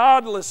men,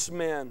 godless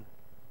men.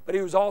 But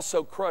He was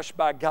also crushed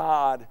by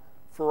God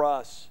for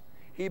us.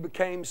 He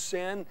became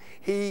sin.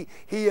 He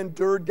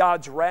endured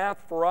God's wrath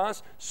for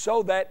us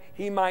so that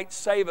He might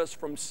save us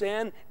from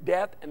sin,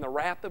 death, and the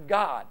wrath of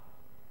God.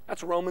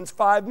 That's Romans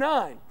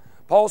 5:9.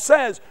 Paul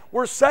says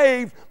we're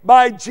saved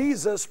by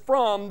Jesus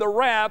from the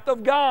wrath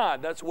of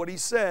God. That's what he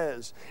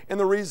says. And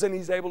the reason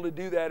He's able to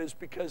do that is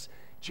because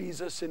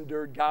Jesus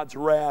endured God's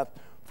wrath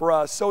for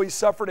us. So He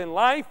suffered in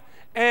life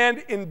and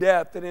in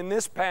death. And in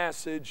this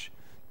passage,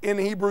 in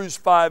Hebrews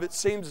 5, it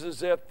seems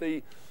as if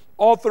the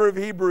author of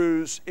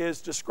Hebrews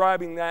is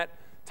describing that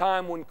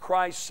time when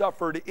Christ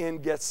suffered in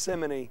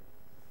Gethsemane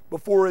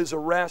before His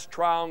arrest,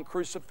 trial, and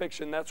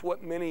crucifixion. That's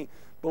what many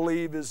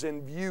believe is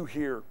in view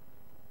here.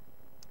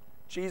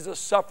 Jesus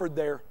suffered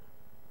there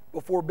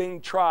before being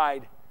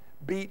tried,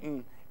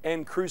 beaten,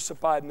 and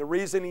crucified. And the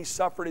reason He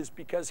suffered is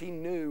because He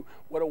knew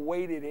what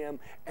awaited Him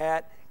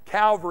at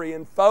Calvary.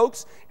 And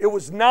folks, it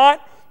was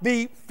not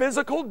the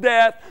physical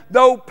death,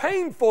 though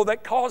painful,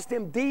 that caused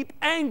Him deep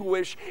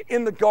anguish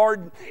in the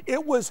garden.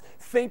 It was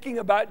thinking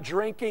about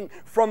drinking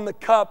from the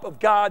cup of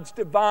God's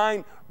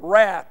divine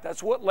wrath.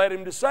 That's what led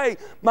Him to say,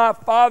 "My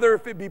Father,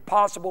 if it be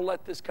possible,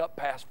 let this cup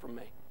pass from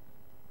me."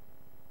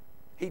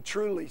 He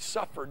truly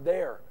suffered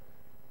there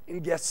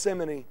in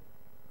Gethsemane.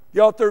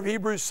 The author of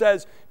Hebrews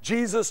says,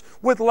 Jesus,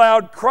 with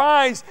loud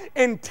cries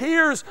and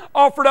tears,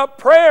 offered up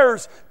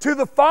prayers to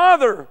the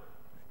Father,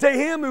 to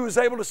Him who was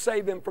able to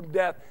save Him from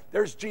death.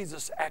 There's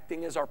Jesus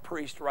acting as our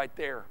priest right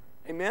there.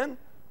 Amen?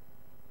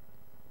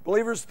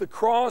 Believers, the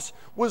cross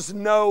was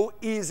no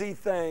easy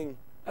thing.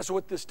 That's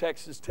what this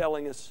text is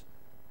telling us.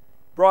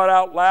 Brought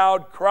out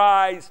loud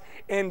cries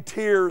and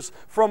tears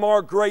from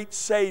our great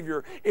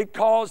Savior. It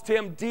caused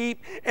Him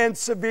deep and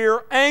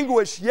severe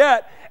anguish.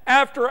 Yet,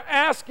 after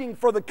asking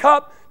for the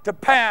cup to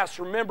pass,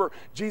 remember,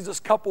 Jesus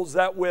couples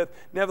that with,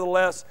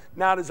 nevertheless,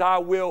 not as I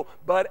will,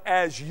 but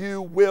as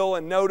you will.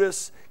 And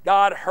notice,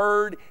 God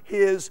heard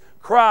His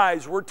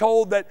cries. We're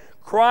told that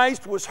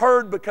Christ was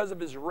heard because of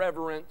His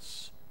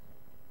reverence.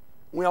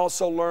 We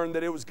also learned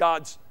that it was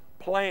God's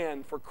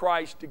plan for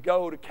Christ to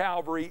go to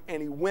Calvary,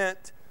 and He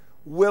went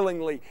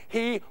willingly.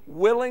 He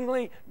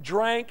willingly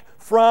drank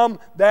from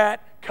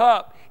that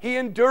cup. He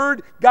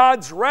endured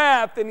God's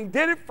wrath, and He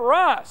did it for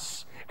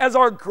us as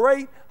our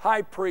great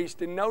high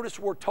priest. And notice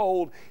we're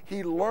told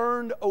He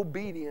learned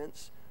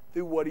obedience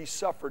through what He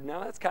suffered.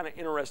 Now that's kind of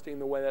interesting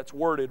the way that's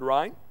worded,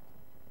 right?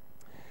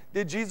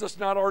 Did Jesus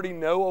not already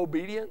know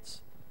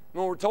obedience?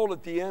 Well, we're told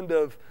at the end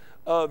of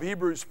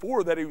Hebrews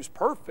 4 that He was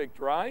perfect,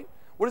 right?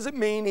 What does it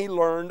mean He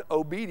learned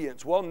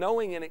obedience? Well,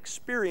 knowing and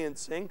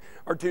experiencing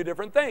are two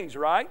different things,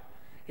 right?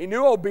 He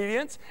knew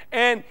obedience,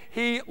 and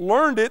He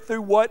learned it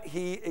through what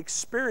He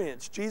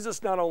experienced.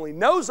 Jesus not only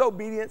knows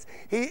obedience,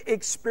 He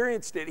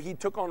experienced it. He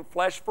took on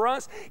flesh for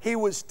us. He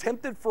was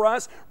tempted for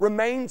us,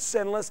 remained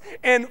sinless,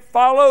 and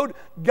followed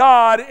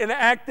God and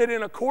acted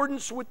in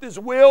accordance with His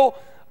will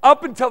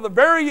up until the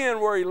very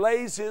end, where He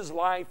lays His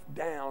life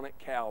down at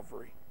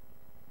Calvary.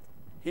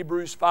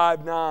 Hebrews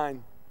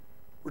 5:9,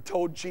 we're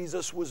told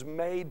Jesus was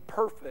made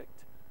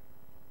perfect.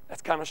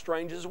 That's kind of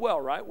strange as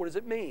well, right? What does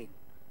it mean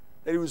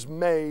that He was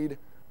made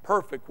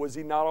perfect? Was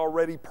He not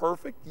already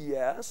perfect?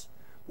 Yes.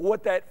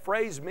 What that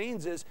phrase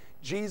means is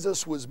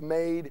Jesus was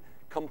made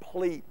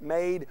complete,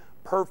 made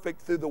perfect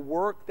through the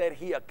work that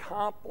He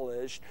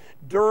accomplished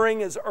during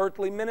His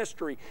earthly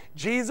ministry.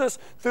 Jesus,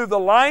 through the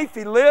life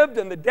He lived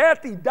and the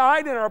death He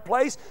died in our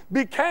place,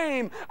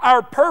 became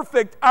our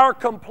perfect, our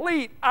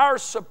complete, our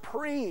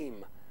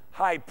supreme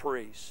high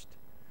priest.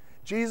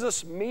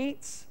 Jesus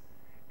meets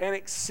and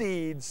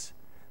exceeds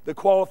the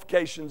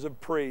qualifications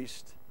of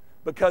priest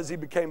because He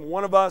became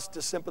one of us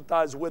to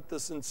sympathize with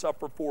us and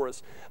suffer for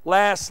us.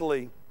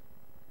 Lastly,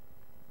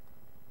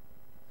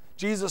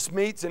 Jesus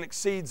meets and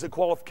exceeds the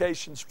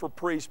qualifications for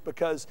priest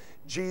because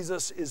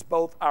Jesus is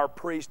both our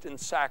priest and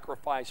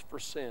sacrifice for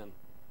sin.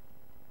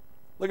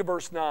 Look at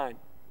verse 9.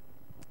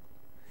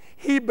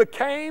 He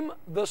became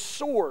the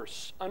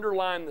source,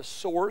 underline the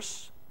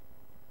source,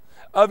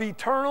 of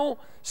eternal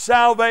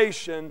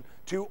salvation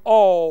to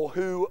all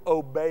who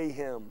obey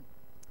Him.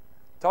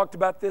 Talked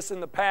about this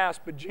in the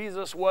past, but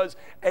Jesus was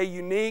a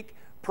unique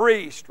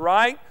priest,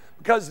 right?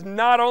 Because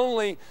not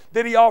only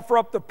did he offer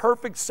up the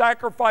perfect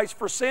sacrifice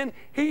for sin,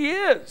 he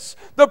is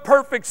the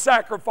perfect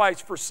sacrifice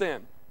for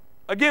sin.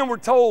 Again, we're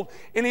told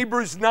in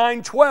Hebrews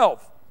 9:12,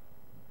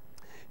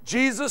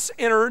 Jesus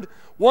entered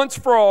once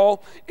for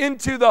all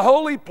into the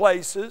holy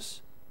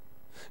places,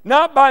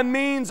 not by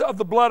means of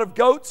the blood of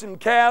goats and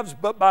calves,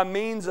 but by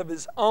means of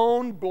his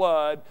own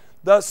blood,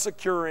 thus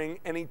securing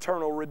an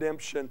eternal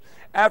redemption.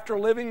 After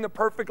living the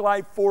perfect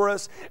life for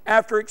us,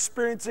 after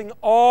experiencing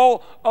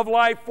all of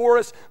life for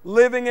us,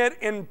 living it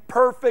in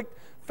perfect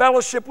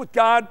fellowship with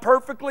God,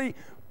 perfectly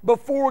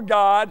before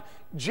God,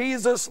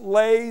 Jesus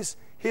lays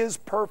his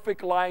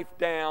perfect life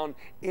down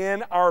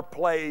in our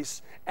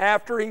place.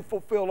 After he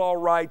fulfilled all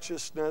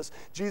righteousness,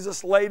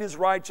 Jesus laid his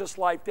righteous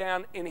life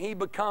down, and he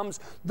becomes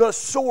the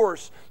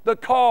source, the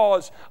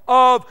cause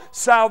of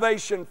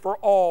salvation for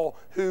all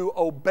who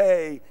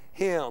obey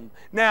him.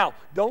 Now,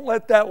 don't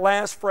let that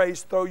last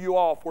phrase throw you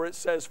off where it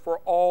says, for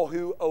all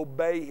who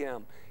obey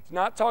him. He's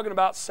not talking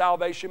about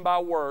salvation by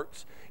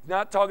works. He's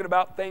not talking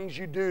about things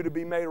you do to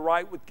be made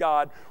right with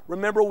God.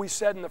 Remember, we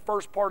said in the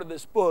first part of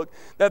this book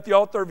that the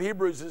author of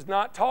Hebrews is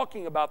not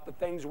talking about the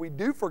things we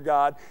do for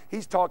God.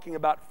 He's talking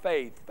about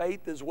faith.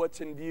 Faith is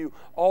what's in view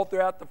all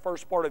throughout the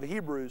first part of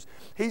Hebrews.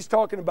 He's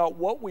talking about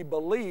what we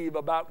believe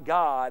about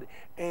God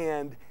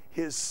and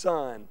his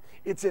Son.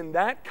 It's in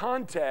that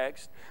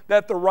context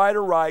that the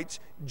writer writes,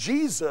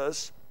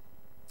 Jesus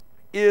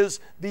is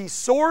the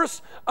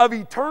source of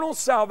eternal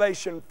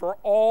salvation for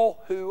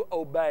all who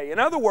obey. In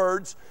other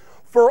words,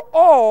 for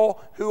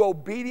all who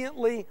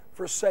obediently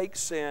forsake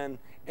sin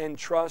and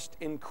trust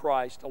in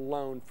Christ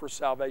alone for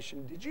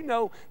salvation. Did you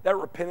know that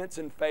repentance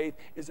and faith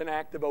is an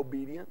act of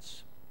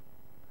obedience?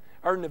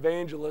 I heard an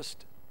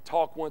evangelist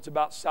talk once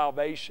about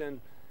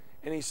salvation,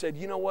 and he said,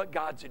 you know what?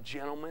 God's a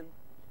gentleman.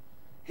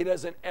 He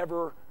doesn't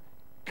ever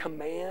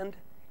command.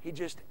 He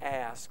just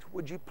asks,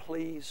 would you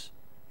please,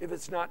 if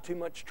it's not too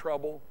much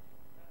trouble,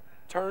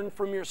 turn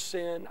from your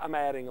sin. I'm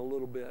adding a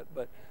little bit,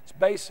 but it's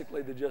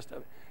basically the gist of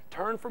it.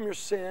 Turn from your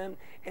sin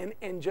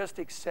and just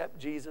accept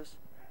Jesus.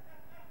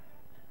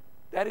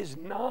 That is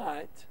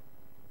not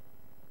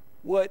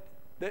what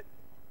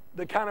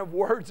the kind of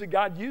words that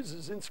God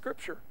uses in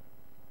Scripture.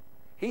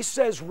 He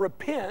says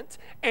repent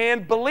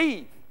and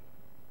believe.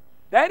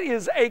 That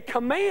is a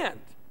command.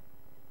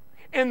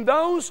 And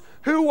those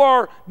who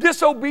are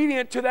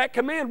disobedient to that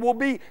command will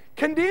be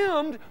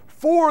condemned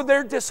for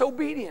their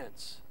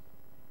disobedience.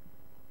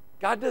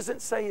 God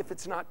doesn't say if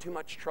it's not too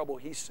much trouble.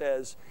 He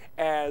says,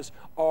 as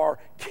our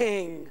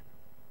King,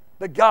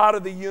 the God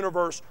of the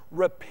universe,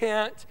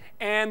 repent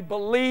and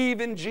believe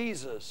in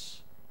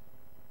Jesus.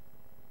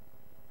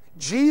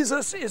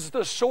 Jesus is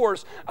the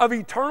source of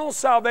eternal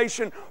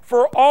salvation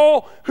for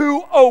all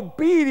who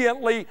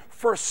obediently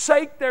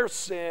forsake their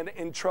sin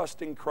and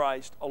trust in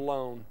Christ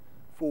alone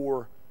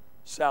for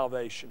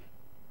salvation.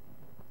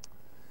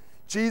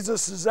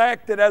 Jesus has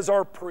acted as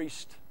our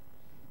priest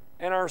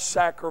and our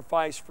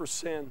sacrifice for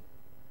sin.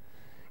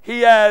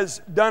 He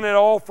has done it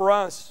all for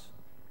us.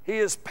 He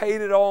has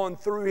paid it all, and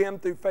through him,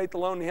 through faith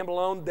alone, in him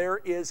alone, there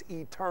is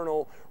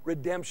eternal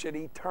redemption,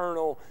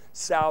 eternal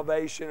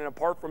salvation. And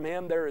apart from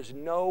him, there is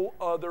no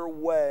other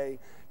way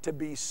to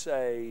be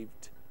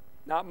saved.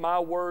 Not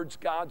my words,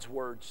 God's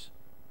words.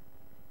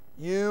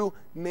 You,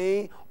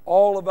 me,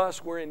 all of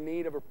us, we're in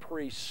need of a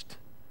priest.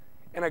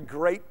 And a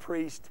great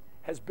priest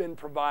has been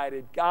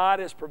provided. God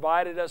has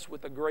provided us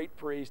with a great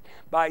priest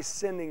by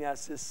sending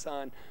us his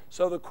Son.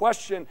 So the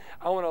question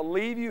I want to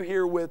leave you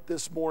here with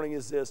this morning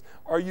is this: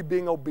 are you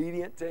being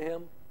obedient to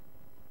him?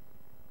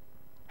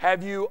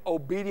 Have you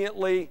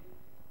obediently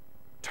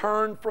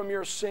turned from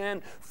your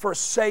sin,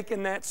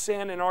 forsaken that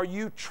sin, and are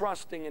you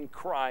trusting in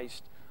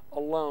Christ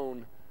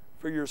alone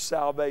for your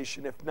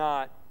salvation? If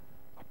not,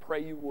 I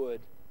pray you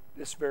would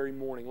this very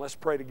morning. Let's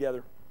pray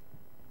together.